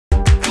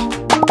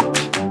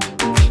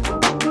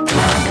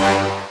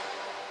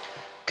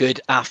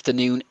Good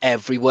afternoon,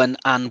 everyone,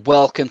 and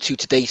welcome to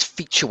today's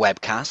feature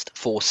webcast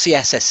for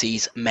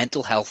CSSC's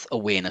Mental Health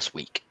Awareness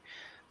Week.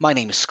 My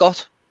name is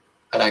Scott.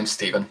 And I'm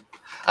Stephen.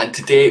 And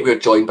today we're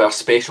joined by our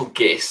special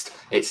guest.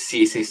 It's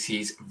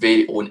CSSC's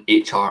very own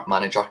HR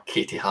manager,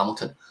 Katie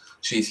Hamilton.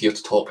 She's here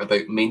to talk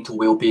about mental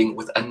wellbeing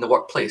within the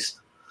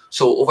workplace.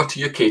 So over to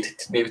you, Katie,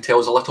 to maybe tell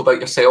us a little about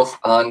yourself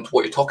and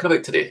what you're talking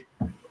about today.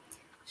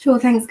 Sure,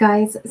 thanks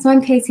guys. So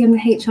I'm Katie, I'm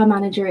the HR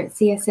manager at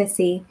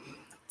CSSC.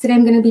 Today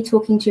I'm going to be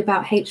talking to you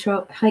about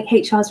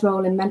HR's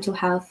role in mental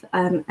health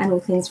and all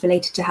things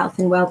related to health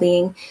and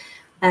wellbeing.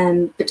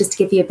 But just to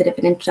give you a bit of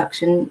an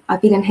introduction,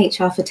 I've been in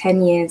HR for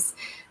 10 years.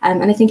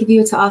 And I think if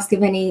you were to ask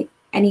of any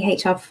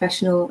HR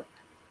professional,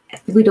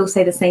 we'd all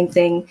say the same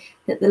thing,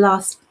 that the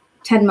last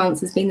 10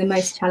 months has been the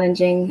most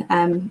challenging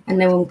and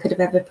no one could have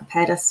ever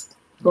prepared us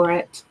for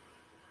it.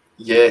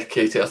 Yeah,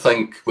 Katie, I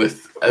think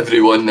with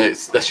everyone,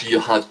 this year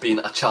has been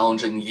a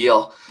challenging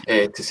year,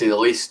 to say the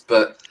least.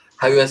 But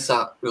how has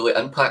that really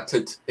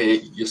impacted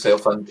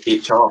yourself and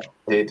HR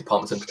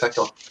departments in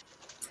particular?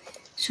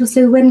 Sure.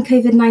 So when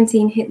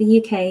COVID-19 hit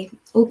the UK,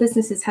 all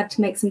businesses had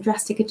to make some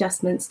drastic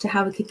adjustments to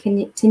how we could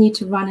continue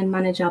to run and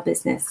manage our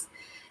business.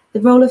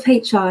 The role of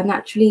HR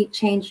naturally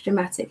changed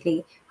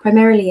dramatically,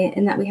 primarily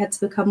in that we had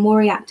to become more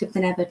reactive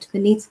than ever to the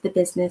needs of the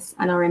business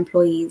and our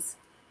employees.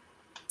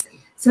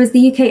 So as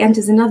the UK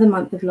enters another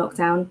month of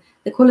lockdown,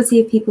 the quality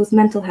of people's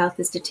mental health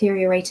is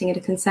deteriorating at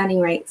a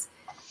concerning rate.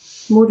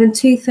 More than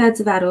 2/3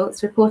 of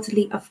adults are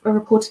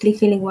reportedly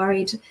feeling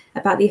worried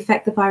about the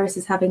effect the virus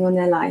is having on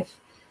their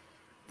life.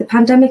 The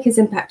pandemic has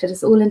impacted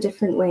us all in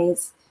different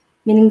ways,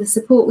 meaning the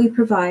support we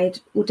provide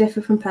will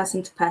differ from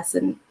person to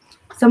person.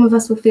 Some of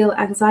us will feel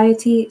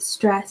anxiety,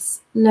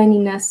 stress,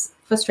 loneliness,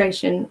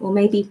 frustration, or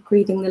maybe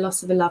grieving the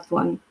loss of a loved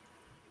one.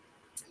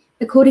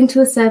 According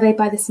to a survey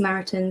by the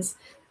Samaritans,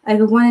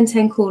 over 1 in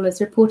 10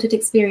 callers reported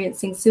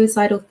experiencing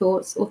suicidal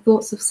thoughts or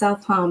thoughts of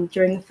self-harm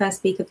during the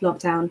first week of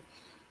lockdown.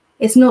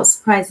 It's not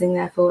surprising,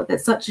 therefore,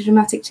 that such a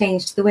dramatic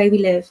change to the way we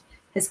live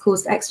has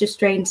caused extra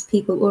strain to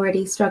people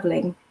already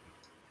struggling.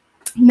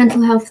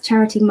 Mental health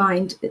charity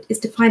Mind is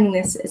defining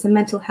this as a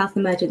mental health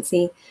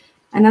emergency,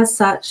 and as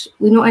such,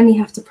 we not only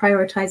have to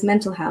prioritise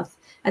mental health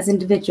as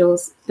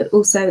individuals, but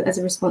also as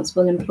a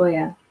responsible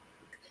employer.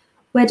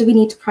 Where do we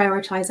need to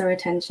prioritise our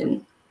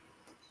attention?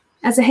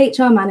 As a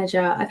HR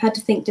manager, I've had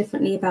to think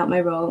differently about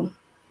my role.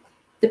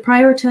 The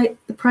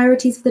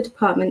priorities for the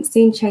department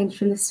soon changed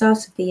from the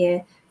start of the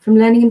year, from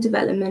learning and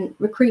development,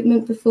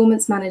 recruitment,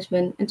 performance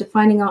management, and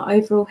defining our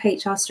overall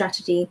HR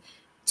strategy,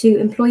 to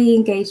employee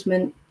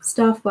engagement,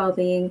 staff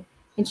wellbeing,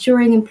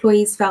 ensuring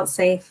employees felt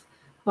safe,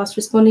 whilst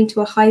responding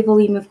to a high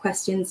volume of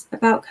questions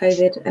about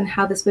COVID and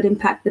how this would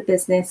impact the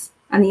business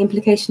and the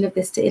implication of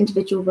this to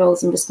individual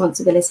roles and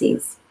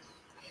responsibilities.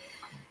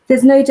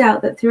 There's no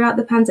doubt that throughout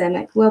the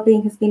pandemic,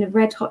 wellbeing has been a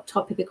red-hot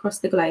topic across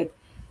the globe.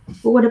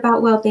 But what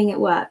about wellbeing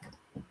at work?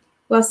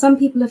 While some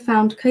people have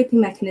found coping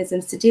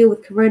mechanisms to deal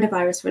with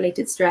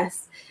coronavirus-related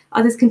stress,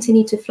 others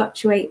continue to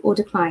fluctuate or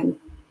decline.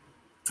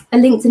 A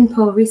LinkedIn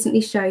poll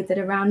recently showed that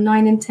around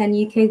 9 in 10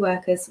 UK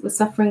workers were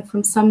suffering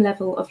from some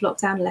level of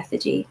lockdown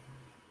lethargy.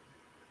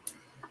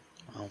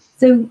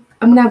 So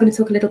I'm now going to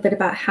talk a little bit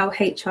about how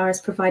HR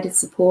has provided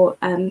support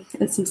and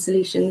some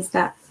solutions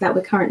that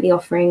we're currently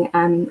offering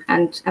and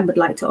would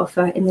like to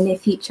offer in the near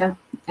future.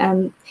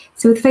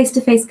 So with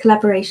face-to-face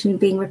collaboration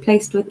being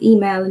replaced with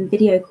email and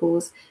video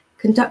calls,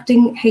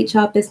 conducting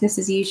HR business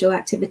as usual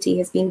activity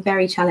has been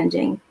very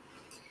challenging.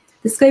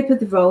 The scope of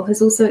the role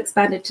has also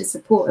expanded to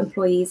support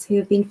employees who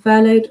have been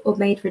furloughed or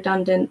made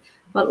redundant,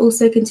 while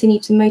also continue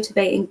to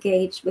motivate and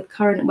engage with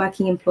current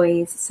working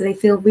employees so they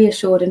feel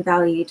reassured and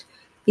valued.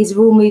 These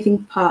are all moving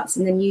parts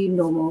in the new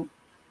normal.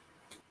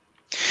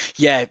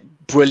 Yeah,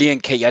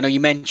 brilliant, Kate. I know you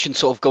mentioned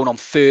sort of going on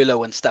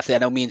furlough and stuff there. I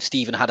know me and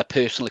Stephen had a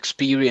personal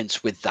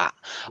experience with that.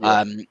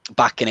 Yeah.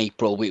 Back in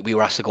April, we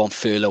were asked to go on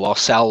furlough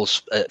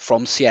ourselves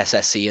from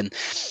CSSC, and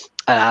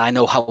I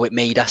know how it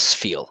made us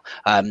feel.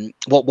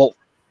 What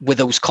were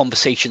those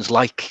conversations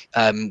like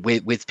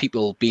with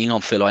people being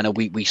on furlough? I know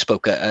we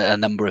spoke a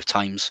number of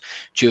times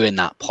during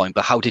that point,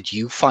 but how did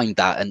you find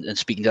that and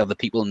speaking to other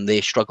people and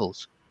their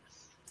struggles?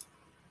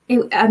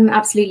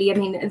 Absolutely. I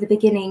mean, at the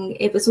beginning,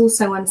 it was all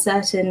so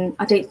uncertain.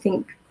 I don't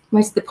think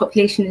most of the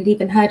population had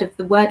even heard of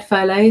the word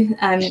furlough.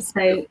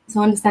 So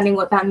understanding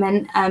what that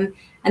meant and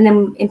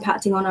then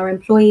impacting on our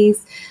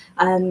employees.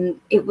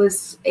 It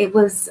was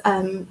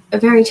a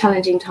very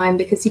challenging time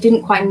because you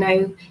didn't quite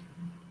know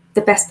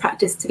the best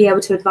practice to be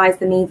able to advise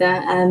them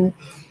either.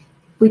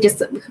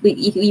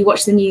 You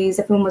watch the news,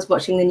 everyone was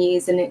watching the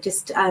news, and it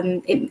just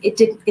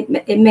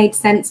it made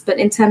sense. But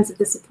in terms of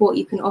the support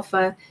you can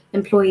offer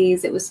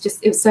employees, it was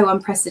so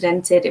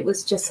unprecedented. It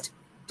was just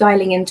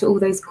dialing into all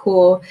those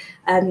core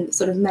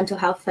sort of mental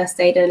health first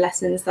aider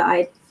lessons that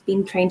I'd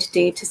been trained to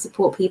do to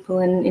support people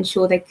and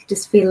ensure they could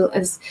just feel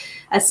as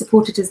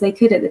supported as they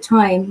could at the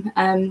time.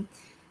 And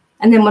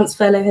then once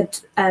furlough had,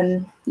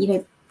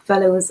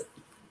 furlough was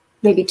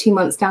maybe 2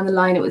 months down the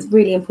line, it was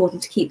really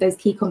important to keep those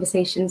key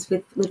conversations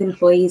with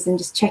employees and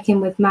just check in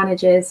with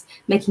managers,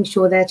 making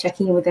sure they're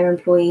checking in with their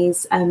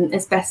employees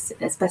as best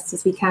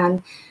as we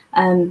can.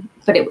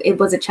 But it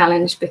was a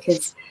challenge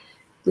because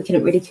we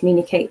couldn't really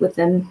communicate with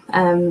them.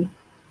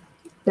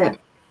 But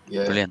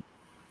Yeah. Brilliant.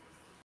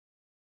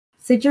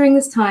 So during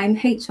this time,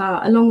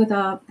 HR, along with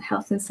our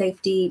health and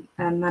safety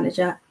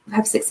manager,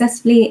 have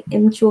successfully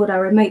ensured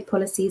our remote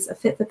policies are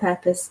fit for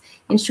purpose,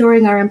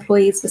 ensuring our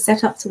employees were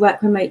set up to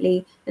work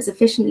remotely as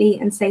efficiently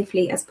and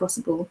safely as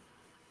possible.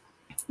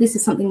 This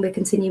is something we're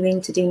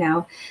continuing to do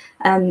now.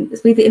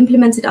 We've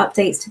implemented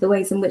updates to the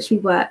ways in which we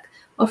work,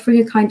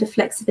 offering a kind of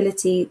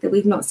flexibility that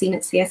we've not seen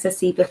at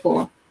CSSC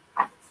before.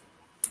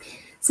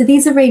 So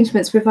these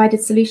arrangements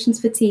provided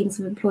solutions for teams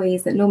of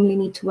employees that normally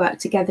need to work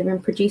together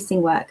in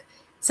producing work,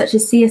 such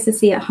as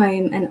CSSC at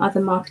home and other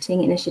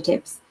marketing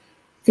initiatives.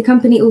 The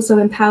company also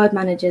empowered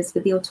managers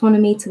with the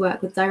autonomy to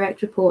work with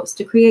direct reports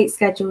to create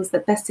schedules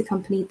that best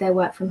accompanied their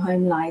work from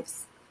home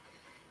lives.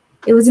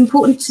 It was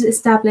important to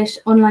establish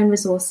online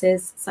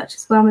resources such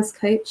as Wellness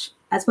Coach,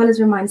 as well as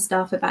remind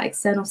staff about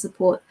external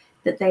support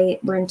that they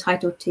were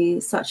entitled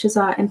to, such as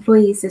our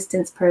Employee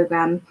Assistance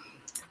Programme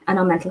and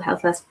our mental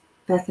health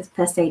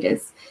first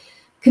aiders.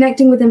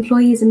 Connecting with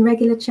employees and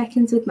regular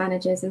check-ins with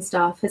managers and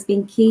staff has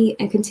been key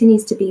and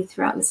continues to be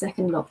throughout the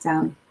second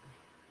lockdown.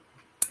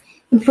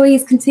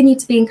 Employees continue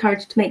to be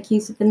encouraged to make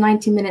use of the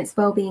 90 minutes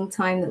wellbeing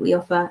time that we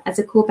offer as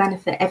a core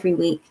benefit every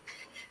week.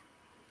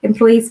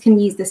 Employees can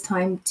use this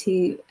time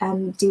to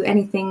do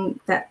anything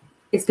that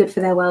is good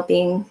for their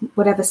well-being,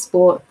 whatever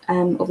sport,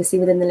 obviously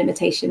within the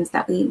limitations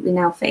that we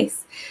now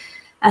face.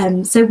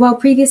 So while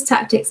previous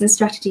tactics and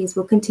strategies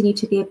will continue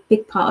to be a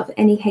big part of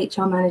any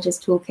HR manager's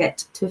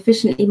toolkit to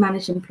efficiently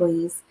manage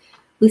employees,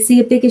 we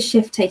see a bigger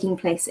shift taking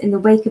place in the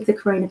wake of the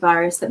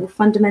coronavirus that will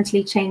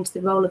fundamentally change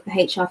the role of the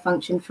HR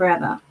function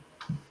forever.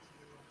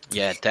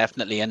 Yeah,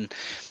 definitely. And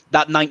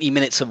that 90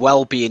 minutes of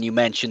well-being you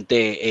mentioned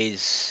there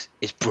is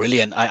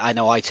brilliant. I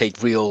know I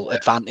take real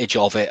advantage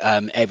of it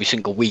every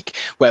single week,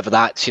 whether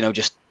that's,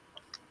 just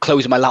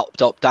closing my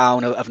laptop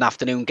down of an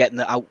afternoon, getting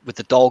out with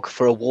the dog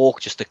for a walk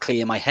just to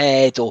clear my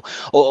head, or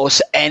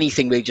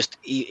anything really, just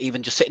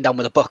even just sitting down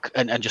with a book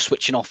and just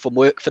switching off from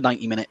work for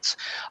 90 minutes.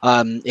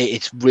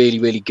 It's really,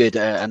 really good,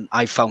 and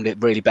I found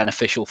it really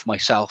beneficial for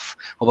myself.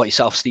 What about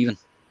yourself, Stephen?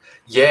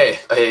 Yeah,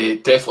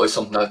 definitely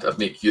something that I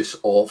make use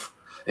of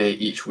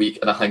each week,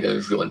 and I think it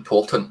is really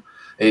important.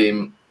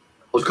 I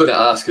was going to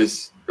ask,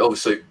 is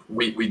obviously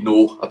we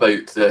know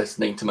about this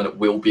 90-minute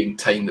wellbeing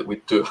time that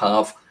we do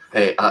have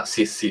at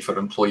CSSC for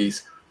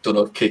employees. Don't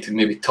know if Katie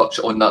maybe touch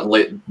on that and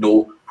let them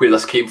know where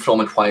this came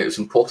from and why it was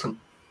important.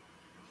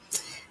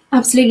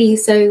 Absolutely.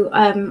 So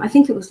I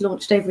think it was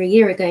launched over a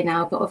year ago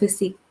now, but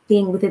obviously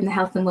being within the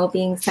health and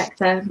wellbeing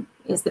sector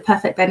is the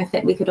perfect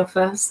benefit we could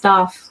offer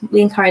staff. We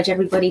encourage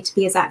everybody to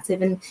be as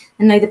active and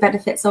know the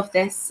benefits of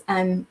this.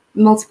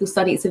 Multiple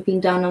studies have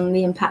been done on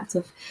the impact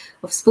of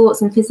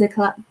sports and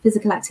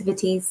physical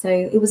activities. So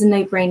it was a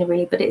no-brainer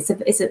really, but it's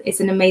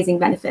an amazing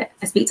benefit.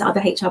 I speak to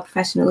other HR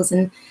professionals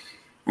and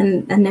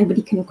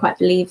nobody can quite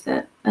believe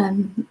that.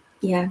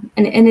 Yeah,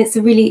 and it's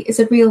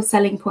a real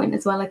selling point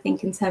as well, I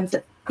think, in terms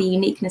of the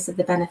uniqueness of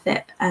the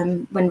benefit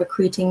when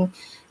recruiting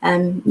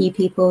new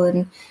people,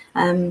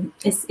 and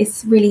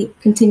it's really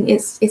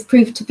it's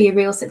proved to be a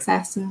real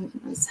success, and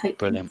I just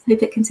hope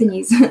it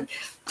continues.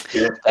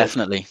 Yeah,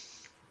 definitely.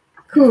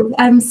 Cool.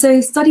 So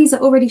studies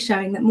are already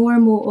showing that more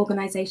and more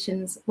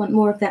organisations want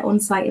more of their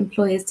on-site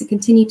employers to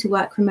continue to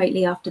work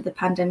remotely after the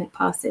pandemic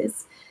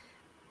passes.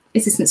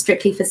 This isn't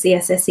strictly for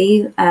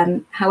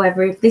CSSC.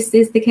 However, if this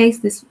is the case,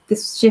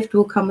 this shift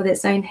will come with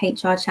its own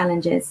HR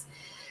challenges.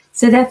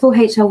 So therefore,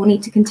 HR will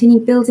need to continue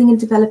building and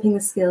developing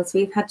the skills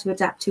we've had to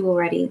adapt to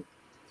already.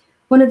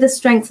 One of the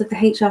strengths of the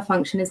HR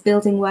function is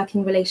building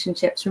working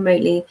relationships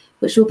remotely,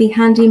 which will be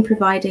handy in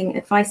providing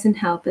advice and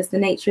help as the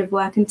nature of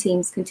work and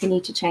teams continue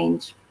to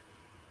change.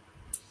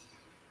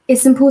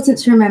 It's important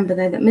to remember,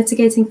 though, that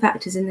mitigating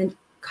factors in the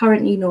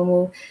current new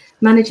normal,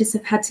 managers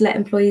have had to let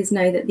employees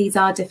know that these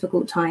are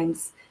difficult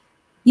times.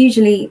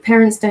 Usually,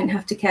 parents don't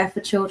have to care for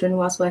children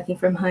whilst working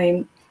from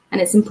home,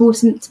 and it's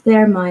important to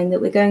bear in mind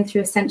that we're going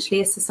through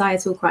essentially a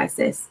societal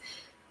crisis,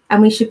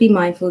 and we should be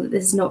mindful that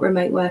this is not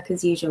remote work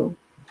as usual.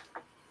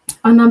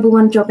 Our number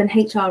one job in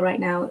HR right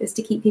now is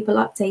to keep people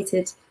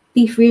updated,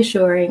 be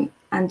reassuring,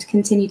 and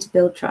continue to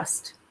build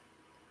trust.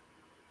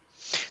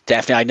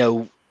 Definitely. I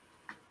know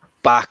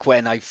back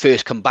when I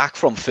first come back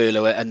from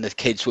furlough and the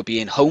kids were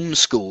being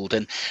homeschooled,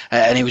 and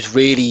it was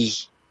really,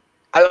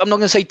 I'm not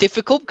going to say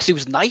difficult, because it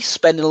was nice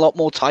spending a lot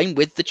more time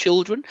with the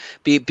children,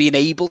 being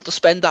able to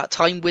spend that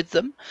time with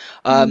them.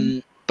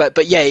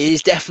 But yeah, it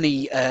is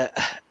definitely a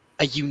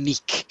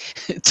unique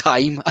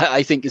time,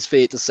 I think is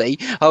fair to say.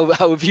 How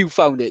have you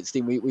found it,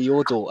 Steve, with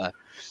your daughter?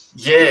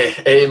 Yeah,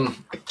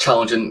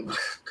 challenging,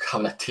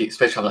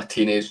 especially having a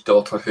teenage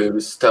daughter who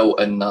was still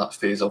in that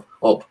phase of,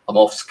 oh, I'm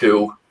off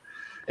school,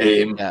 so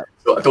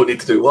I don't need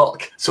to do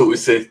work. So it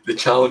was the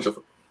challenge of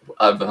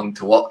having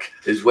to work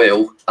as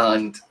well,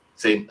 and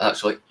saying,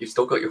 actually, you've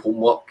still got your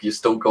homework, you've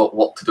still got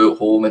work to do at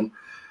home,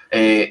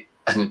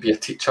 and be a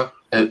teacher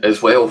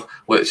as well,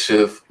 which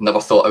I've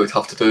never thought I would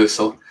have to do.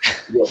 So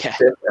yeah,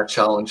 definitely a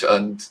challenge,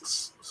 and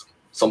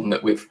something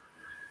that we've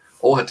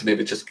all had to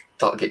maybe just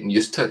start getting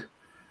used to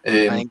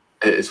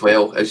as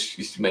well. As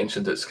you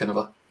mentioned, it's kind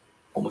of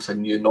almost a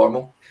new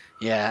normal.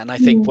 Yeah, and I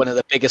think one of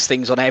the biggest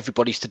things on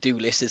everybody's to-do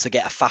list is to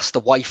get a faster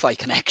Wi-Fi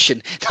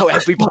connection. Now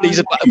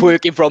everybody's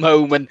working from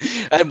home and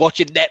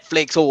watching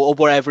Netflix or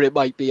wherever it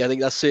might be. I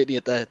think that's certainly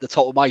at the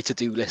top of my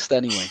to-do list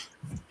anyway.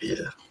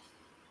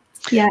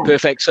 Yeah.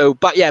 Perfect. So,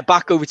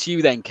 back over to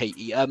you then,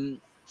 Katie.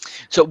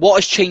 So what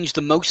has changed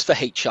the most for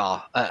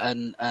HR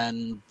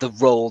and the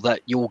role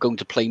that you're going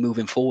to play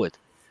moving forward?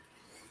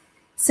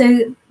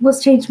 So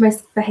what's changed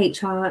most for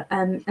HR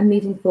and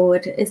moving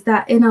forward is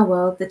that in our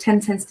world, the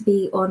trend tends to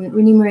be on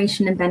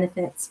remuneration and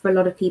benefits for a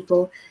lot of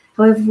people.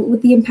 However,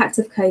 with the impact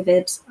of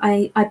COVID,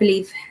 I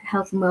believe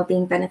health and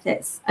wellbeing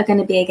benefits are going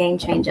to be a game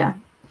changer.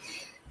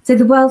 So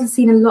the world has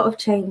seen a lot of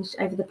change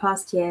over the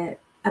past year,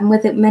 and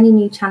with it, many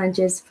new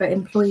challenges for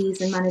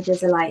employees and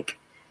managers alike.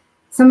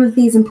 Some of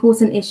these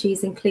important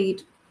issues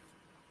include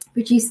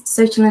reduced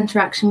social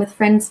interaction with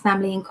friends,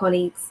 family and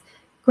colleagues,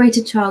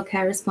 greater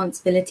childcare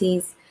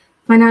responsibilities,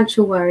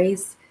 financial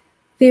worries,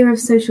 fear of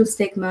social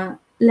stigma,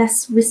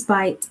 less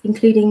respite,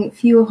 including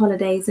fewer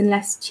holidays and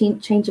less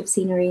change of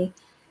scenery,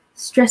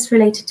 stress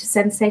related to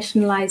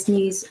sensationalized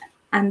news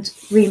and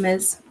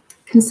rumours,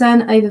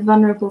 concern over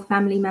vulnerable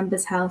family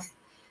members' health,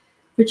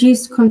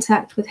 reduced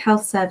contact with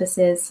health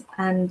services,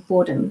 and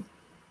boredom.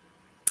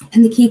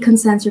 And the key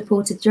concerns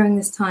reported during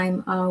this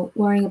time are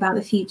worrying about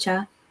the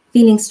future,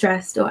 feeling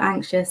stressed or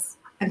anxious,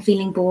 and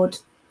feeling bored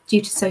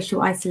due to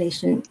social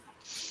isolation.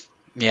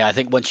 Yeah, I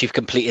think once you've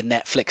completed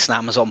Netflix and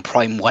Amazon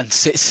Prime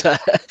once, it's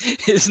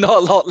not a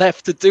lot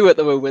left to do at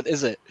the moment,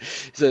 is it?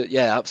 So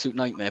yeah, absolute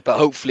nightmare. But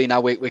hopefully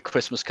now with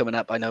Christmas coming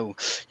up, I know,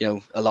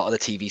 a lot of the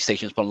TV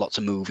stations put on lots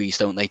of movies,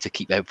 don't they, to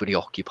keep everybody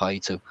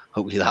occupied. So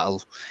hopefully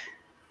that'll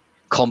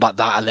combat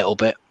that a little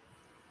bit.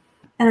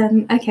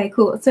 Okay,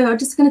 cool. So I'm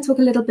just going to talk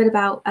a little bit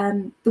about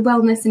the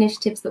wellness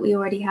initiatives that we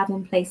already have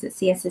in place at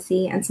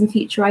CSSC and some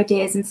future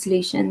ideas and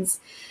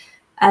solutions.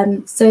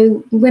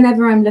 So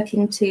whenever I'm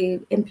looking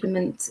to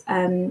implement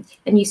a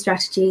new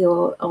strategy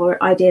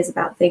or ideas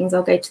about things,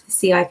 I'll go to the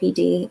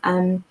CIPD.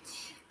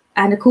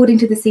 And according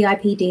to the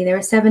CIPD, there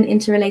are 7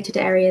 interrelated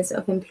areas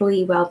of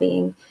employee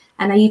wellbeing.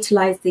 And I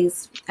utilize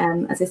these,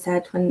 as I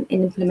said, when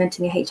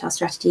implementing a HR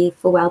strategy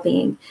for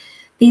wellbeing.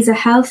 These are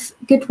health,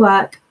 good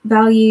work,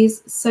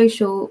 values,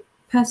 social,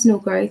 personal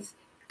growth,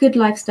 good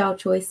lifestyle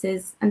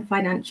choices, and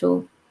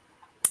financial.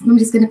 I'm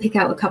just going to pick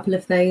out a couple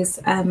of those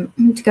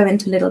to go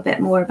into a little bit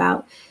more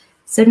about.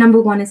 So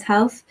number 1 is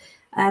health.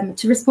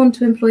 To respond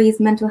to employees'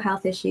 mental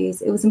health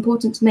issues, it was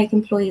important to make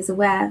employees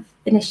aware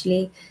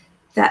initially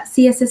that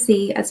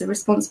CSSC, as a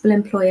responsible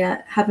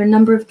employer, have a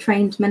number of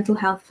trained mental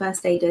health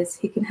first aiders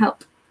who can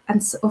help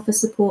and offer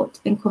support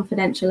and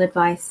confidential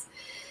advice.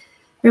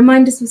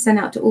 Reminders were sent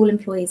out to all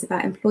employees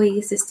about Employee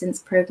Assistance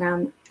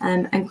Programme,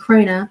 and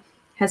Krona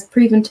has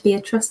proven to be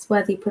a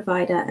trustworthy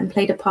provider and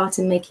played a part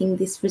in making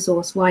this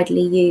resource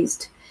widely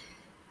used.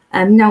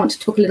 Now I want to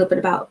talk a little bit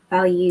about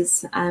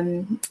values.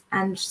 And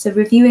so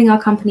reviewing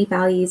our company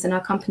values and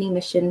our company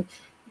mission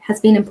has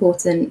been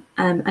important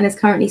and is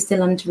currently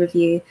still under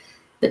review.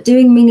 But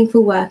doing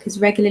meaningful work is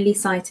regularly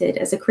cited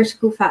as a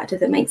critical factor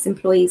that makes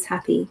employees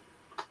happy.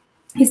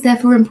 It's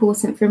therefore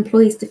important for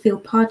employees to feel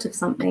part of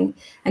something,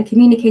 and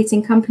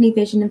communicating company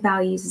vision and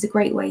values is a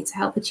great way to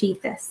help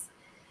achieve this.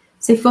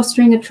 So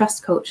fostering a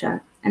trust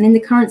culture, and in the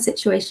current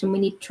situation, we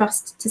need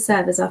trust to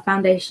serve as our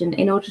foundation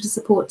in order to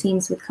support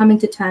teams with coming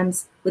to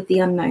terms with the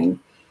unknown.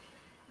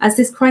 As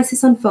this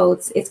crisis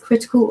unfolds, it's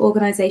critical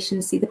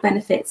organisations see the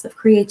benefits of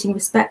creating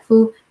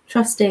respectful,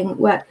 trusting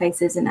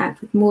workplaces and act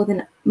with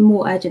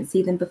more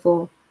urgency than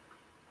before.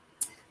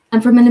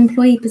 And from an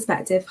employee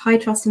perspective, high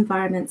trust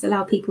environments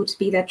allow people to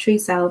be their true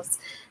selves.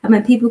 And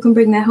when people can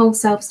bring their whole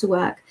selves to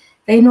work,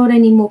 they're not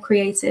only more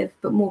creative,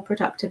 but more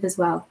productive as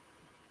well.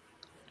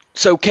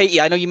 So,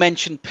 Katie, I know you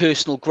mentioned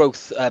personal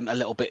growth a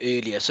little bit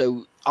earlier.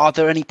 So are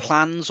there any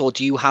plans, or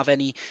do you have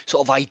any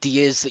sort of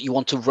ideas that you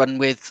want to run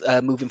with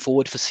moving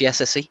forward for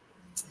CSSC?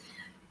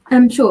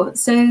 Sure.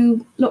 So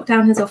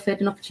lockdown has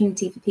offered an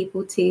opportunity for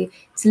people to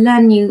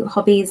learn new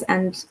hobbies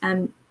and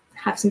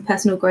have some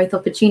personal growth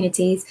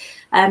opportunities.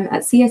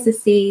 At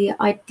CSSC,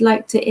 I'd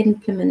like to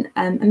implement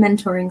a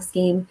mentoring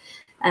scheme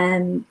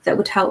that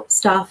would help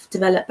staff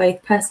develop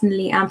both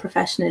personally and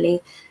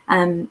professionally.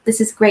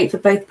 This is great for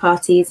both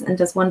parties and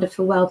does wonder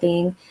for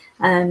wellbeing.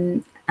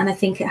 And I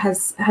think it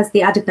has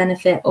the added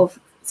benefit of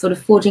sort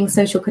of forging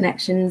social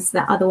connections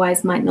that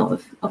otherwise might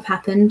not have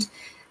happened.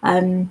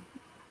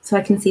 So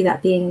I can see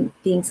that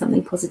being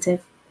something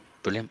positive.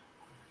 Brilliant.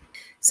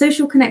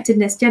 Social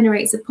connectedness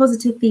generates a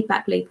positive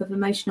feedback loop of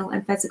emotional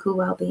and physical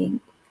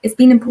well-being. It's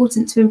been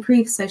important to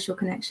improve social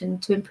connection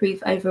to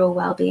improve overall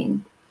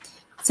well-being.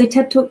 So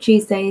TED Talk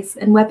Tuesdays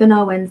and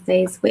Webinar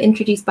Wednesdays were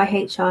introduced by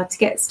HR to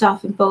get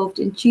staff involved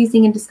in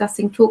choosing and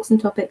discussing talks and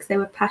topics they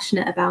were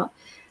passionate about,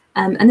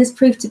 And this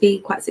proved to be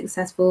quite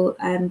successful,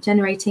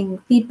 generating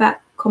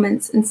feedback,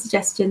 comments and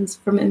suggestions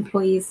from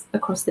employees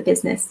across the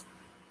business.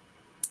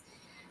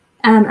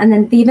 And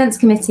then the events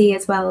committee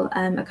as well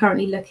are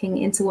currently looking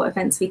into what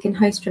events we can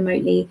host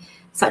remotely,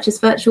 such as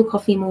virtual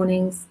coffee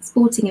mornings,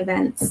 sporting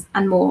events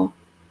and more.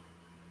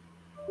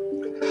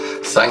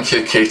 Thank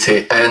you,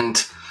 Katie.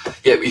 And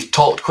yeah, we've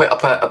talked quite a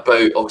bit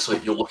about, obviously,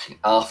 you're looking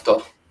after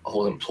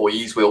all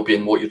employees'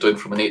 well-being, what you're doing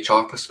from an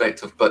HR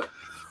perspective, but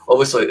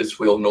obviously, as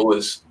we all know,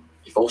 is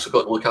you've also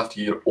got to look after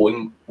your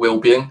own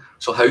well-being.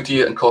 So how do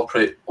you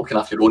incorporate looking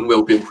after your own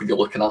well-being when you're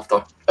looking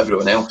after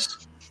everyone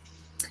else?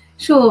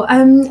 Sure.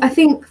 I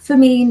think for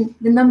me,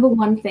 the number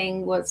one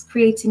thing was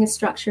creating a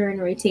structure and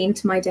a routine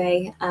to my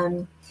day.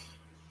 And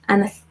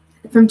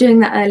from doing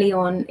that early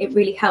on, it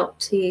really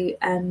helped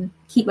to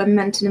keep my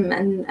momentum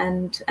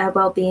and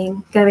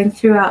well-being going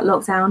throughout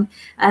lockdown.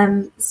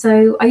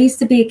 So I used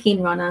to be a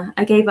keen runner.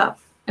 I gave up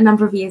a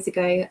number of years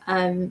ago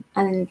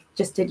and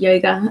just did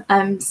yoga.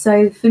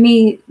 So for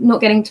me, not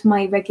getting to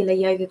my regular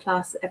yoga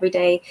class every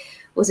day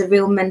was a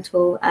real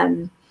mental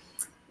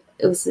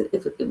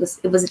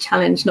it was a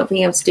challenge not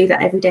being able to do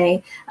that every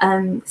day.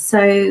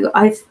 So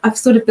I've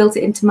sort of built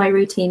it into my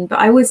routine, but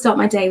I always start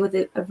my day with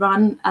a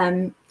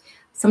run.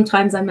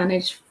 Sometimes I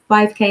manage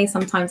 5K,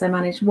 sometimes I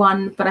manage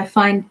 1, but I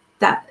find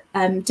that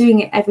doing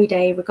it every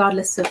day,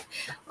 regardless of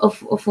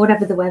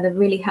whatever the weather,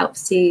 really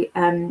helps to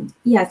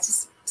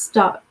just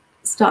start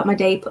my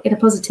day in a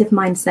positive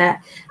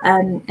mindset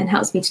and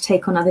helps me to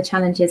take on other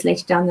challenges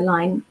later down the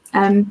line.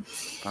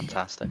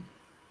 Fantastic.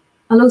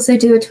 I'll also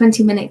do a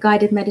 20-minute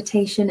guided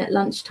meditation at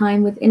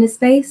lunchtime with Inner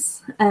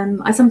Space.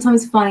 I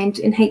sometimes find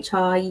in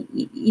HR,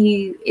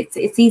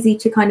 it's easy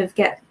to kind of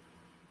get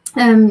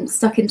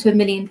stuck into a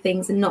million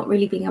things and not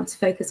really being able to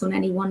focus on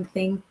any one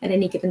thing at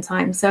any given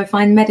time. So I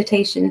find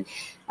meditation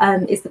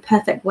is the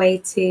perfect way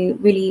to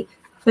really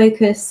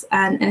focus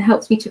and it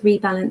helps me to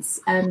rebalance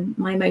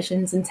my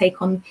emotions and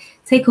take on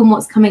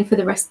what's coming for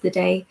the rest of the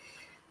day.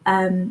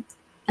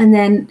 And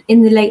then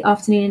in the late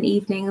afternoon and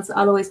evenings,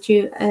 I'll always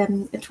do a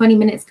 20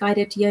 minutes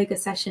guided yoga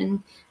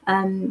session,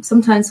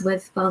 sometimes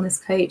with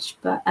wellness coach,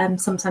 but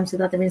sometimes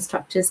with other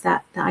instructors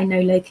that I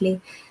know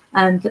locally.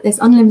 But there's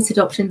unlimited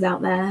options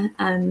out there.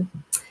 And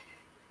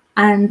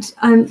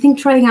I think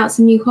trying out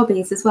some new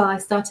hobbies as well. I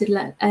started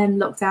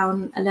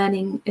lockdown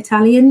learning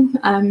Italian.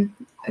 Wow.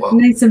 I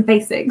know some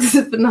basics,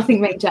 but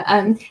nothing major.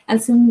 And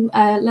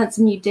learned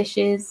some new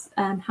dishes,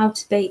 how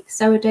to bake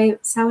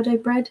sourdough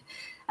bread.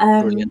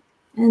 Brilliant.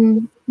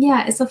 And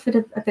yeah, it's offered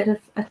a bit of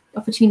an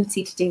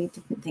opportunity to do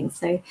different things.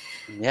 So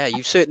yeah,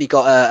 you've certainly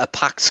got a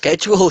packed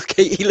schedule,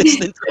 Katie,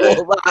 listening to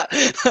all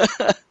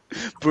that.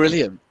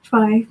 Brilliant.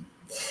 Try.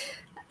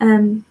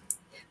 But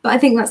I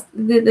think that's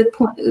the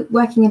point.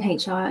 Working in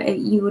HR,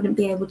 you wouldn't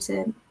be able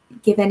to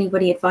give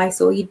anybody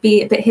advice, or you'd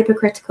be a bit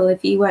hypocritical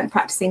if you weren't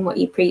practicing what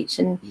you preach.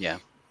 And lead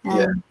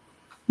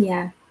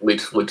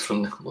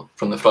from the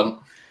front.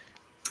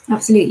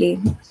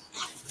 Absolutely.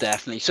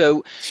 Definitely.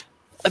 So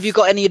have you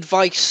got any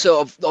advice? So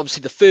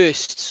obviously the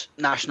first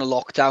national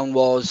lockdown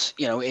was,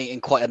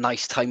 in quite a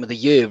nice time of the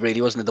year,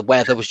 really, wasn't it? The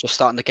weather was just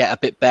starting to get a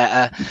bit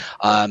better.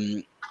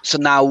 So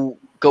now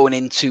going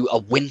into a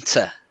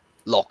winter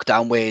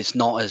lockdown where it's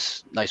not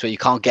as nice, where you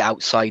can't get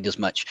outside as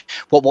much,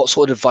 what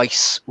sort of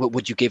advice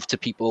would you give to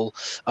people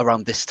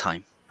around this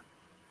time?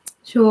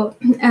 Sure.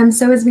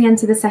 So as we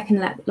enter the second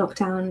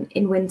lockdown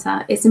in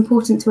winter, it's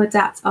important to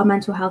adapt our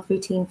mental health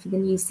routine for the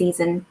new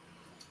season.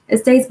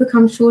 As days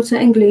become shorter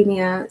and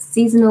gloomier,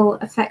 seasonal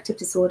affective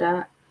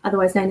disorder,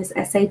 otherwise known as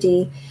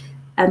SAD,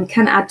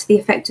 can add to the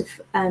effect of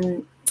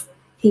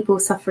people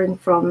suffering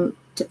from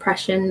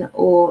depression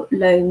or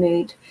low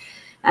mood.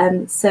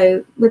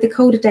 So with the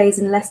colder days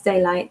and less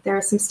daylight, there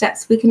are some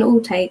steps we can all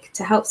take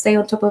to help stay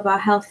on top of our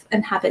health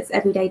and habits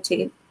every day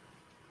too.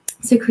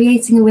 So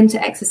creating a winter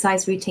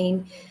exercise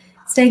routine,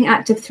 staying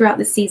active throughout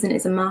the season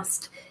is a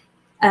must.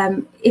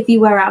 If you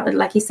were out,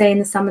 like you say, in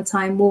the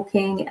summertime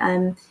walking,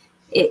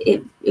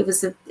 it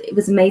was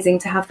amazing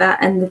to have that,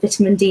 and the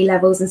vitamin D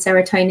levels and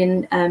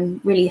serotonin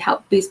really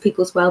help boost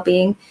people's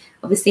well-being.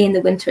 Obviously in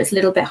the winter it's a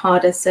little bit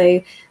harder,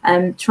 so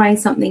trying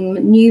something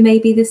new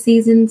maybe this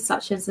season,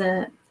 such as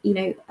a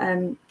new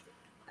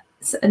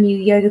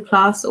yoga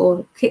class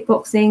or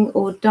kickboxing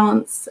or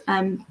dance,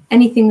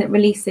 anything that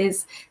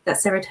releases that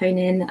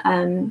serotonin,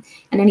 and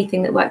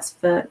anything that works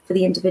for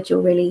the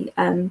individual really.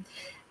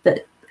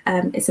 But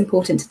it's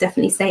important to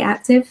definitely stay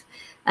active.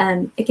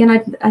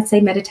 Again, I'd say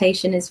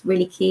meditation is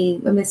really key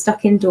when we're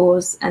stuck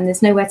indoors and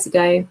there's nowhere to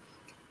go.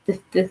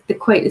 The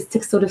quote is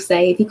to sort of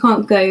say, if you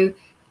can't go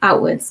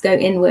outwards, go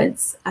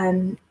inwards.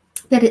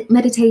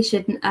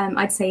 Meditation,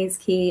 I'd say, is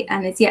key,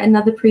 and it's yet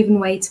another proven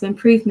way to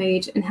improve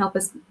mood and help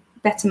us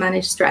better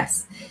manage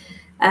stress.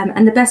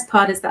 And the best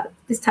part is that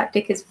this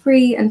tactic is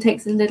free and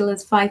takes as little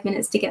as 5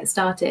 minutes to get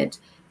started.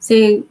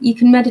 So you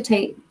can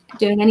meditate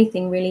doing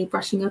anything really,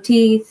 brushing your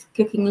teeth,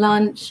 cooking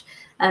lunch,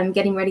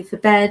 getting ready for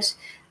bed.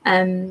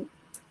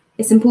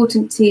 It's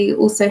important to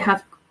also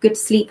have good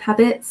sleep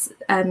habits.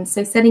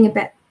 So setting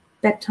a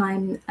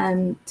bedtime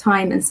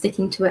time and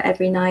sticking to it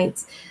every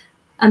night.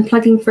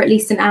 unplugging for at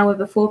least an hour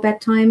before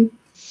bedtime,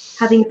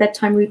 having a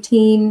bedtime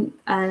routine,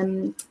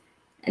 and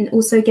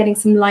also getting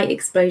some light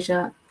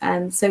exposure.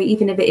 So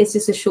even if it is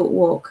just a short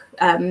walk,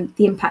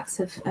 the impacts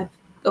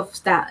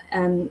of that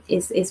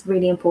is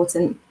really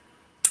important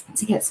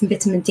to get some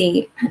vitamin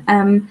D.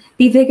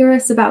 Be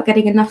vigorous about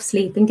getting enough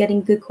sleep and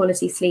getting good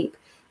quality sleep.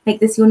 Make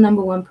this your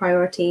 #1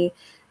 priority,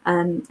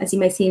 as you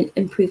may see an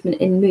improvement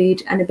in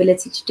mood and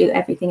ability to do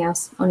everything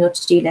else on your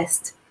to-do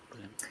list.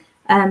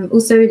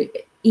 Also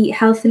eat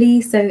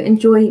healthily, so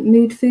enjoy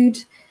mood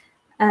food.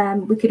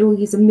 We could all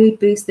use a mood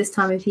boost this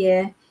time of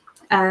year.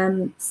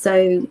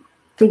 So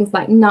things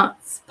like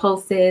nuts,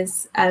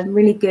 pulses,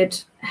 really good,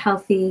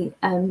 healthy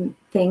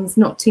things,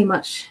 not too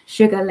much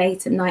sugar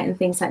late at night and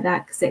things like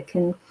that, because it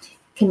can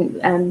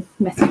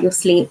mess with your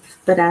sleep.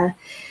 But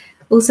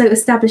also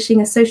establishing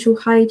a social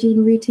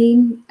hygiene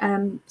routine.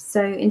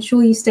 So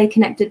ensure you stay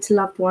connected to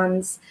loved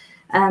ones.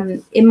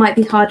 It might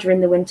be harder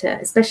in the winter,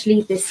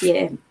 especially this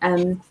year.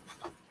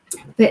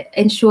 But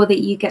ensure that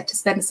you get to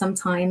spend some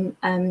time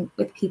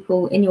with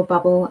people in your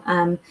bubble,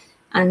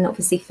 and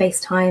obviously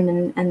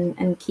FaceTime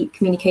and keep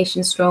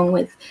communication strong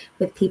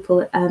with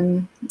people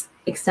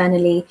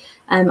externally.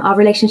 Our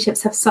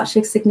relationships have such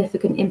a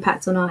significant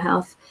impact on our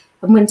health,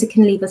 and winter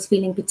can leave us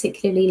feeling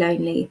particularly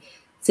lonely.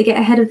 So get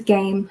ahead of the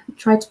game,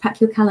 try to pack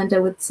your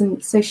calendar with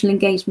some social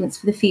engagements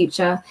for the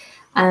future,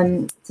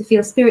 to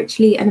feel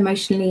spiritually and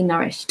emotionally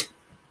nourished.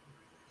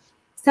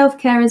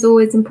 Self-care is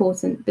always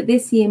important, but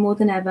this year more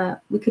than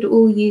ever, we could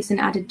all use an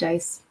added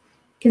dose.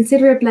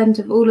 Consider a blend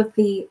of all of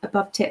the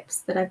above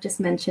tips that I've just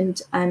mentioned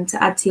to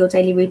add to your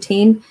daily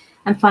routine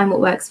and find what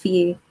works for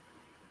you.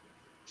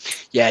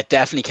 Yeah,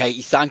 definitely,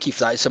 Katie. Thank you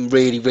for that. It's some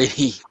really,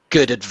 really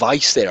good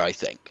advice there, I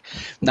think.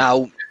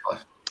 Now,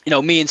 you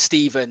know, me and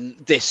Stephen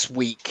this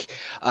week,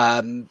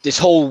 this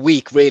whole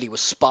week really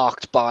was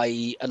sparked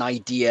by an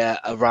idea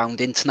around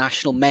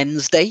International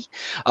Men's Day.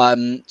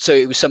 So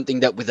it was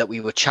something that we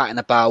were chatting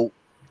about.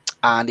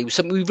 And it was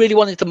something we really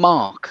wanted to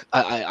mark,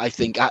 I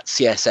think, at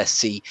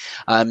CSSC,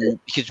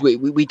 because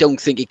we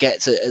don't think it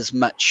gets as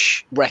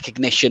much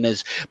recognition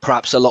as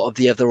perhaps a lot of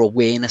the other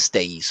awareness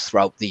days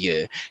throughout the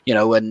year, you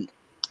know, and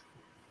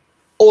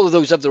all of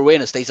those other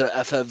awareness days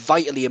are for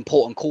vitally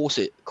important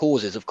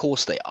causes, of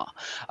course they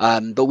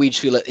are. But we just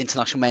feel that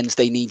International Men's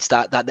Day needs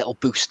that little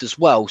boost as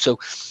well. So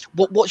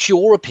what's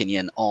your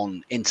opinion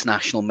on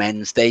International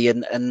Men's Day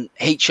and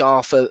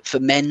HR for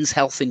men's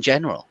health in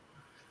general?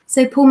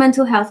 So poor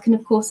mental health can,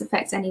 of course,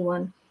 affect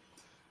anyone,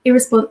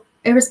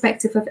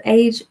 irrespective of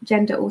age,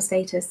 gender or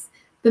status.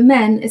 But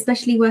men,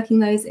 especially working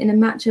those in a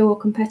macho or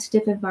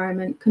competitive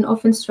environment, can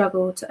often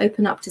struggle to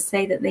open up to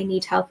say that they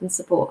need help and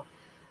support.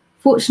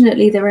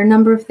 Fortunately, there are a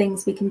number of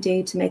things we can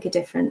do to make a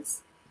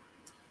difference.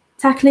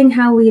 Tackling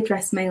how we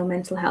address male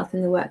mental health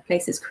in the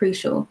workplace is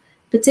crucial,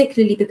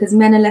 particularly because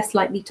men are less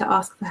likely to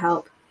ask for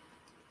help.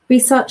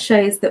 Research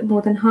shows that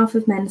more than half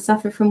of men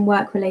suffer from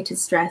work-related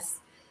stress.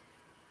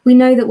 We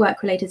know that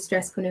work-related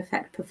stress can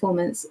affect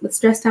performance, with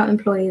stressed out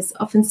employees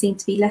often seen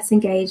to be less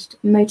engaged,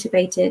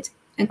 motivated,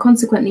 and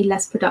consequently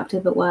less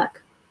productive at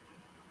work.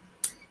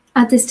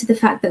 Add this to the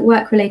fact that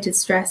work-related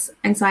stress,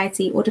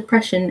 anxiety, or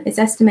depression is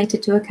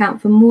estimated to account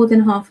for more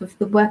than half of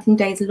the working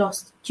days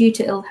lost due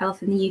to ill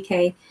health in the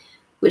UK,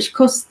 which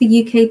costs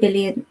the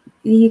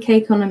UK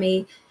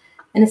economy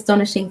an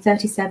astonishing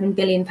 £37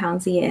 billion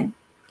a year.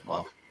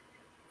 Wow.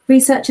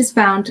 Research has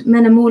found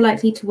men are more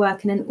likely to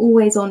work in an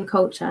always-on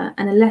culture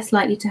and are less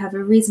likely to have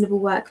a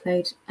reasonable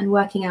workload and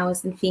working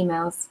hours than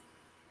females.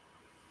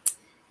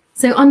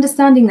 So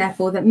understanding,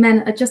 therefore, that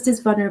men are just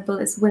as vulnerable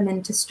as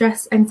women to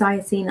stress,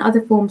 anxiety, and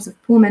other forms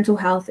of poor mental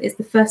health is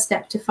the first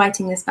step to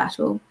fighting this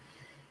battle.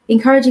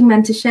 Encouraging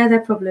men to share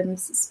their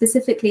problems,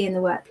 specifically in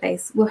the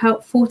workplace, will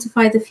help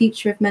fortify the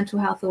future of mental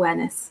health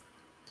awareness.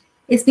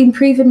 It's been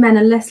proven men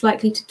are less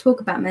likely to talk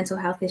about mental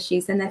health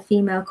issues than their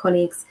female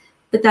colleagues,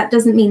 but that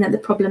doesn't mean that the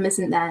problem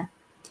isn't there.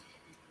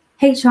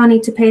 HR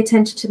need to pay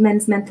attention to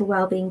men's mental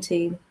well-being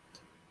too.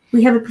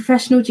 We have a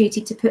professional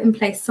duty to put in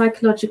place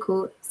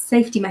psychological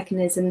safety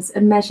mechanisms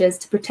and measures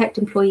to protect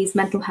employees'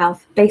 mental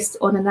health based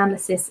on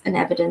analysis and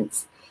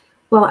evidence.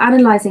 While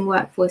analysing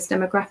workforce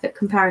demographic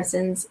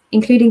comparisons,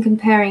 including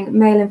comparing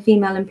male and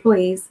female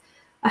employees,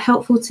 are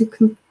helpful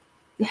to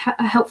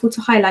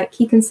highlight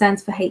key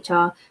concerns for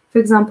HR, for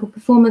example,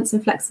 performance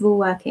and flexible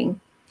working.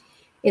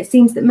 It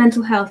seems that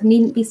mental health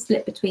needn't be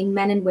split between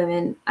men and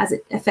women, as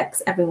it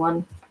affects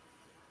everyone.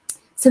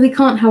 So we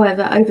can't,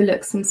 however,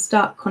 overlook some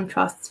stark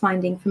contrasts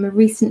finding from a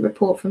recent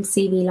report from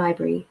CV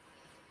Library.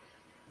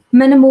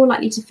 Men are more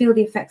likely to feel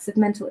the effects of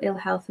mental ill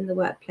health in the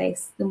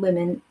workplace than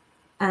women.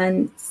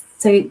 And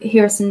so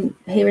here are some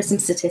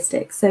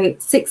statistics. So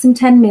 6 in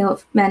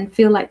 10 men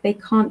feel like they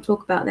can't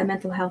talk about their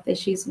mental health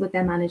issues with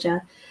their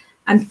manager,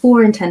 and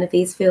 4 in 10 of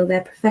these feel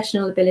their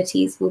professional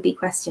abilities will be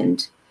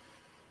questioned.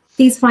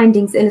 These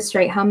findings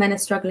illustrate how men are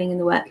struggling in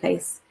the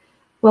workplace.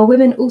 While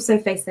women also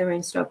face their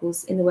own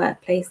struggles in the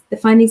workplace, the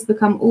findings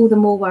become all the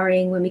more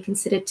worrying when we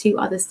consider 2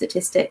 other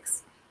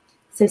statistics.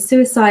 So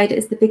suicide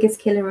is the biggest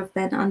killer of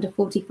men under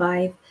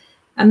 45,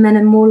 and men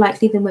are more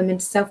likely than women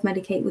to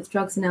self-medicate with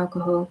drugs and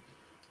alcohol.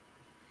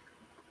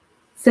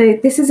 So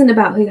this isn't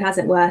about who has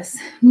it worse,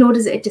 nor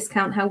does it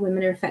discount how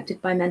women are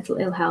affected by mental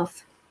ill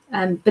health,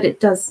 but it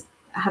does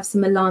have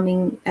some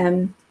alarming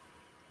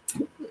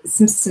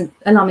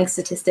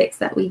statistics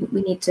that we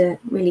need to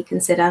really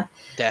consider.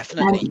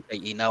 Definitely.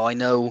 I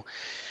know.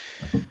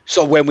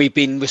 So when we've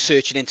been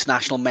researching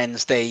International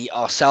Men's Day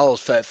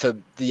ourselves for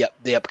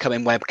the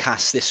upcoming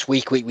webcast this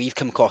week, we've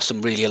come across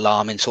some really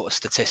alarming sort of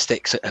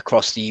statistics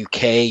across the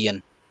UK.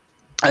 And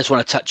I just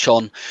want to touch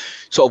on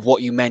sort of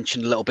what you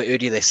mentioned a little bit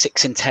earlier. There,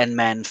 6 in 10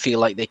 men feel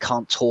like they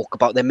can't talk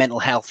about their mental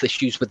health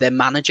issues with their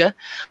manager.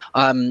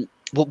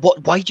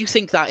 Why do you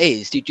think that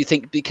is? Do you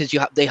think because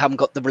they haven't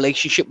got the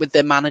relationship with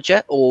their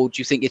manager, or do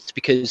you think it's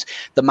because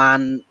the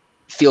man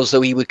feels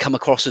though he would come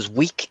across as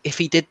weak if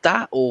he did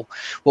that, or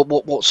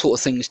what sort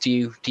of things do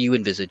you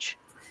envisage?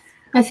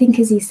 I think,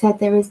 as you said,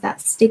 there is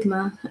that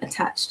stigma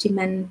attached to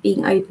men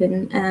being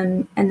open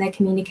and their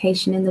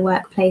communication in the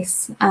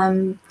workplace.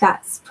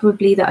 That's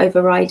probably the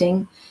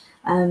overriding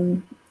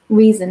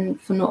reason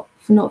for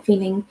not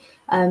feeling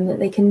that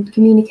they can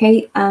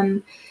communicate.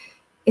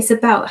 It's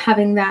about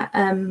having that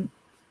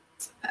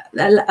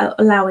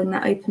allowing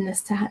that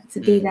openness to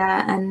be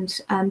there and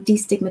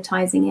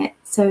destigmatizing it.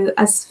 So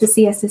as for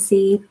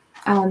CSSC,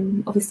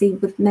 obviously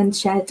with Men's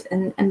Shed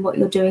and what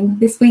you're doing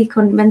this week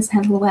on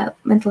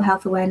mental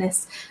health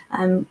awareness,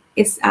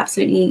 is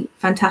absolutely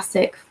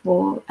fantastic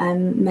for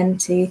men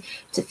to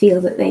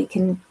feel that they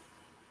can,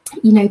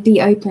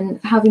 be open.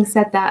 Having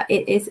said that,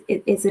 it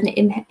is an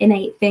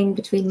innate thing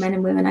between men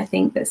and women. I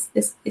think this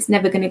is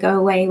never going to go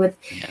away with,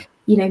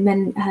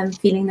 men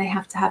feeling they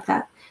have to have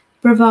that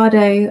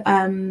bravado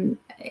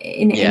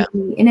in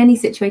any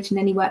situation,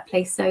 any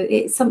workplace. So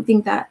it's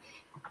something that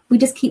we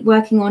just keep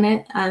working on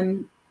it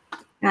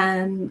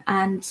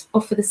and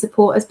offer the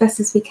support as best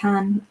as we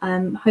can.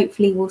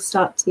 Hopefully we'll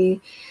start to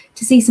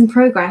see some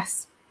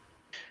progress.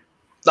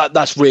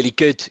 That's really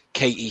good,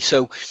 Katie.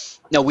 So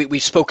now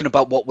we've spoken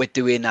about what we're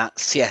doing at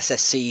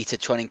CSSC to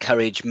try and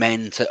encourage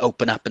men to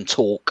open up and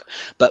talk,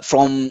 but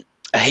from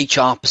a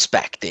HR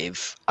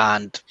perspective,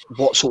 and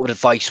what sort of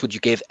advice would you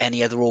give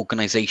any other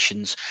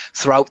organisations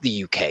throughout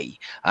the UK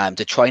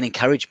to try and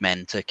encourage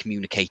men to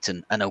communicate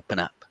and open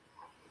up?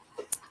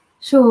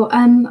 Sure.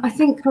 I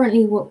think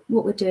currently what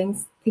we're doing,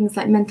 things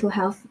like Mental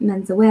Health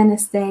Men's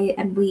Awareness Day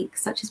and Week,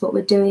 such as what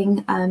we're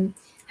doing,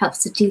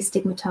 helps to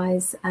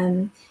destigmatise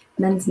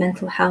men's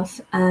mental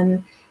health,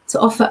 to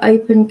offer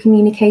open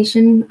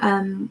communication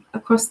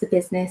across the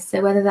business.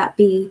 So whether that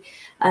be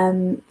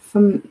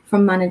from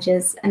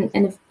managers, and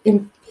if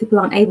people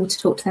aren't able to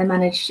talk to their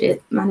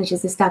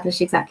managers,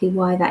 establish exactly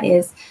why that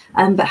is,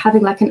 but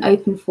having like an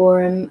open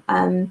forum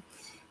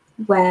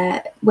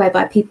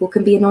whereby people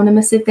can be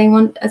anonymous if they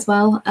want as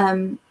well.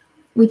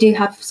 We do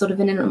have sort of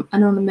an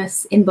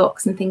anonymous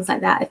inbox and things like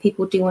that if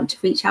people do want to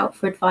reach out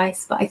for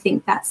advice, but I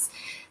think that's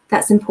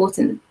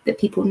important, that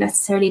people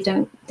necessarily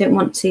don't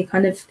want to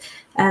kind of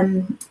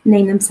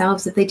name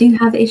themselves if they do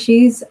have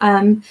issues.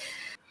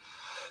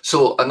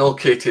 So I know,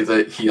 Katie,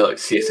 that here at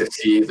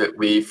CSSC that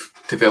we've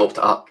developed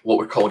what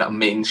we're calling a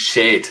Men's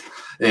Shed,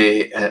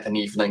 an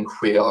evening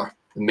where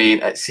the men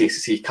at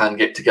CSSC can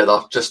get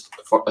together just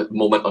for a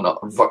moment on a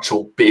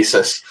virtual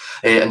basis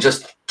and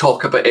just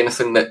talk about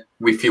anything that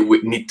we feel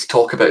we need to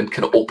talk about and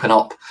kind of open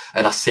up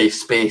in a safe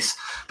space.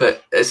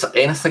 But is there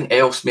anything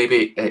else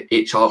maybe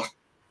HR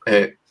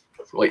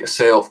like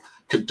yourself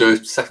could do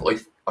specifically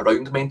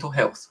around mental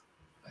health?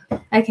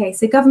 Okay,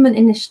 so government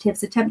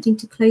initiatives attempting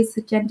to close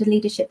the gender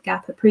leadership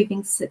gap are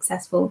proving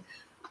successful,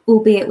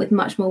 albeit with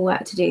much more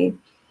work to do.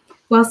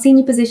 While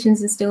senior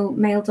positions are still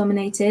male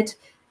dominated,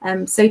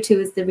 so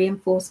too is the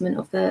reinforcement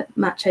of the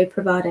macho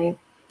bravado.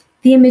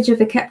 The image of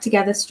a kept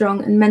together,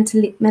 strong and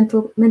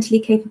mentally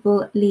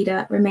capable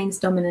leader remains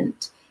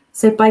dominant.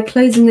 So by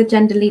closing the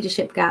gender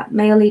leadership gap,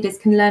 male leaders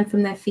can learn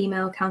from their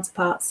female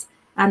counterparts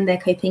and their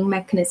coping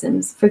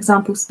mechanisms. For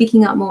example,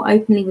 speaking up more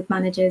openly with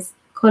managers,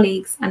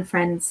 colleagues and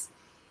friends.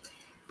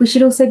 We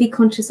should also be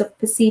conscious of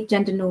perceived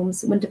gender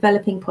norms when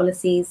developing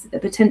policies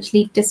that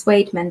potentially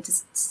dissuade men to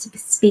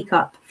speak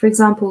up. For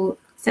example,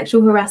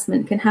 sexual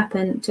harassment can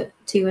happen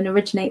to and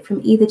originate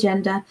from either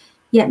gender,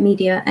 yet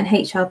media and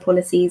HR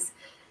policies,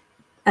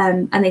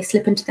 and they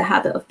slip into the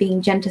habit of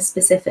being gender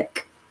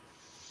specific.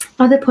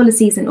 Other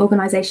policies and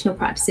organisational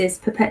practices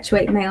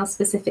perpetuate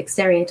male-specific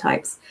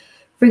stereotypes.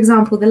 For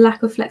example, the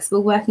lack of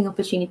flexible working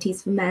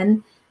opportunities for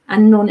men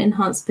and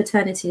non-enhanced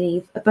paternity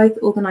leave are both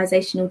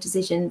organisational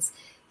decisions,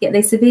 yet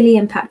they severely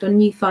impact on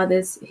new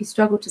fathers who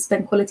struggle to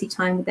spend quality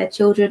time with their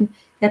children,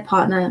 their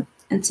partner,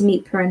 and to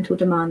meet parental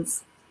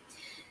demands.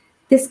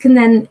 This can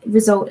then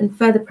result in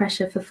further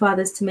pressure for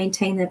fathers to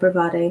maintain their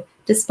bravado,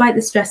 despite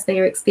the stress they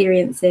are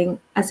experiencing,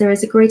 as there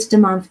is a greater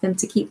demand for them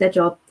to keep their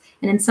job,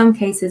 and in some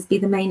cases be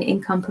the main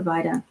income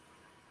provider.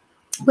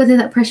 Whether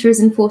that pressure is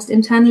enforced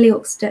internally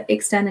or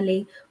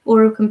externally,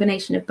 or a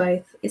combination of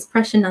both, it's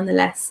pressure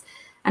nonetheless,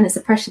 and it's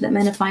a pressure that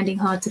men are finding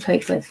hard to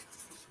cope with.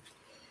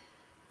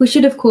 We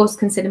should, of course,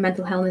 consider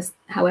mental illness,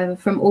 however,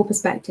 from all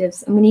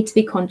perspectives, and we need to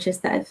be conscious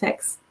that it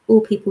affects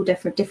all people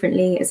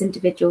differently as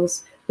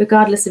individuals,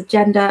 regardless of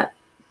gender,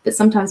 but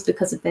sometimes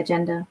because of their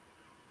gender.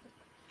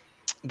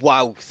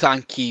 Wow,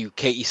 thank you,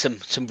 Katie.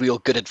 Some real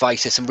good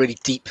advice. Some really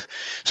deep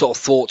sort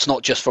of thoughts,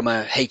 not just from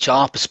a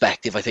HR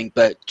perspective, I think,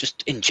 but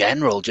just in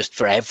general, just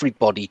for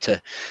everybody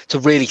to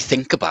really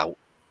think about.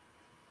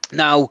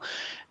 Now,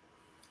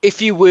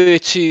 if you were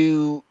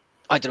to,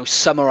 I don't know,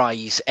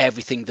 summarize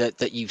everything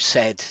that you've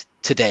said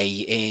today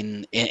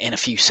in a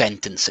few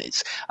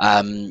sentences,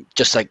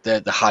 just like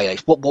the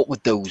highlights, what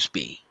would those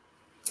be?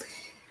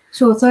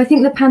 Sure. So I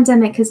think the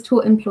pandemic has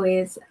taught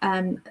employers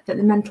that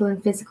the mental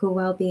and physical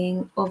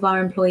well-being of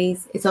our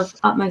employees is of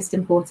utmost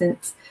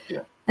importance.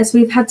 Yeah. As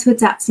we've had to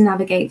adapt to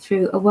navigate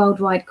through a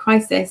worldwide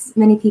crisis,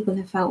 many people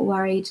have felt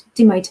worried,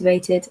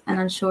 demotivated, and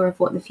unsure of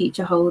what the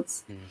future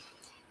holds.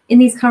 In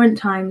these current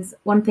times,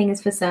 one thing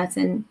is for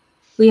certain: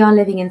 we are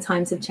living in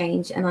times of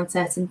change and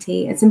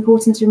uncertainty. It's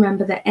important to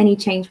remember that any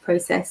change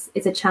process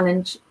is a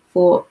challenge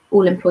for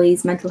all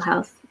employees' mental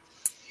health.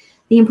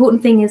 The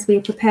important thing is we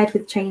are prepared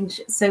with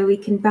change so we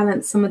can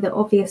balance some of the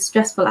obvious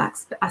stressful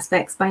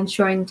aspects by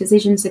ensuring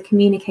decisions are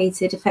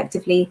communicated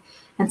effectively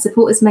and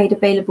support is made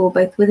available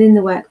both within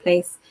the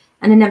workplace,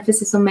 and an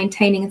emphasis on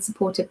maintaining and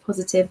supporting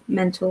positive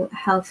mental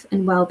health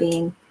and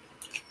well-being.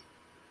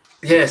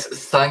 Yes,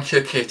 thank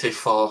you, Katie,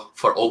 for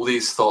all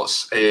these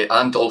thoughts,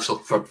 and also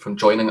for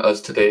joining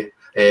us today.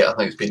 I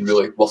think it's been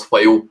really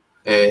worthwhile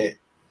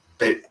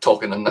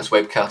talking on this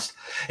webcast.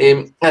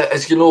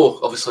 As you know,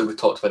 obviously we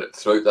talked about it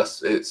throughout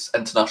this, it's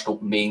International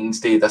Mains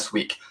Day this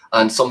week,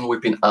 and something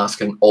we've been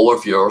asking all our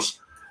viewers,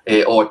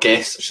 or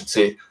guests I should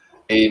say,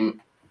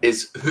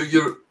 is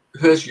who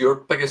is your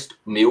biggest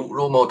male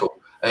role model,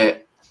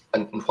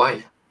 and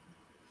why?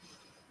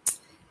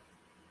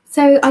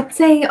 So I'd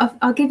say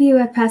I'll give you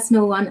a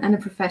personal one and a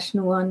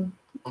professional one.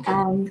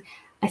 Okay.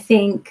 I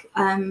think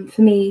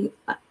for me,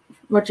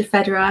 Roger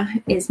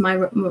Federer is my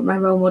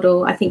role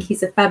model. I think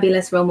he's a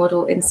fabulous role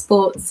model in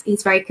sports.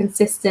 He's very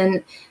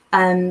consistent.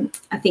 I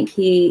think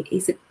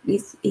he's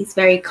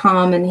very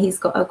calm, and he's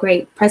got a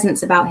great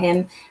presence about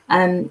him.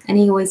 And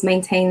he always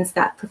maintains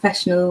that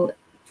professionalism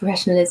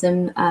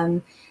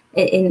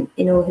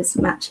in all his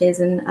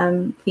matches.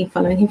 And been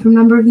following him for a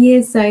number of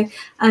years. So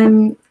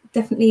I'm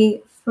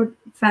definitely a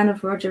fan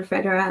of Roger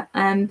Federer.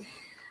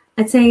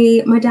 I'd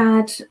say my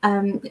dad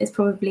is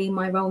probably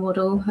my role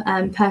model.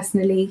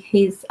 Personally,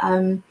 he's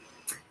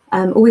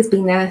always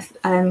been there,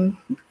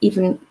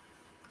 even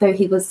though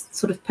he was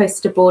sort of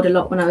posted abroad a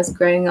lot when I was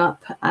growing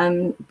up.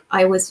 I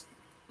always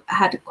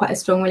had quite a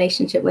strong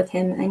relationship with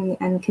him,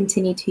 and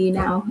continue to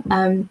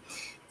now.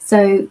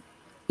 So,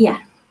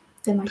 yeah,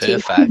 they're my two.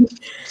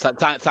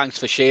 Perfect. Thanks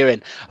for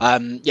sharing.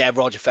 Yeah,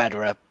 Roger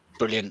Federer,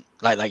 brilliant.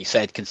 Like you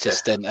said,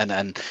 consistent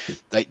and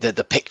like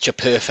the picture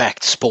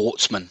perfect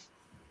sportsman,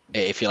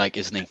 if you like,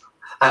 isn't he?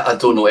 I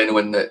don't know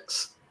anyone that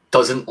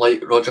doesn't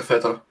like Roger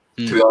Federer,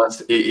 to be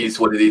honest. He's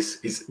one of these,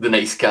 he's the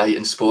nice guy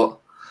in sport.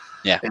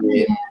 Yeah.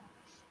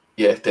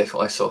 Yeah,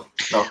 definitely. So,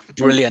 no.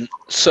 Brilliant.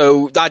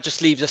 So that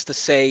just leaves us to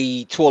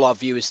say to all our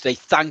viewers today,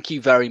 thank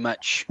you very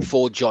much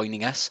for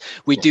joining us.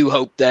 We do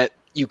hope that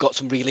you got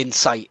some real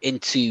insight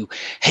into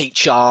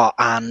HR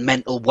and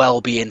mental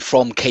well-being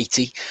from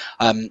Katie.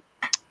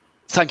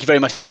 Thank you very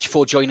much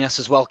for joining us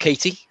as well,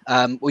 Katie.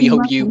 We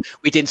hope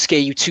we didn't scare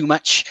you too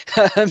much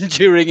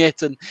during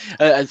it and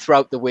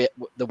throughout the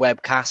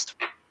webcast.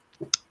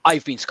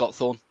 I've been Scott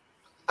Thorne.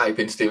 I've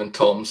been Stephen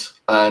Toms,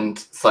 and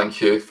thank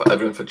you for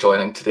everyone for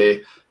joining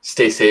today.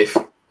 Stay safe,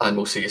 and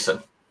we'll see you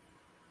soon.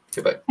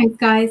 Goodbye. Thanks,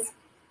 guys.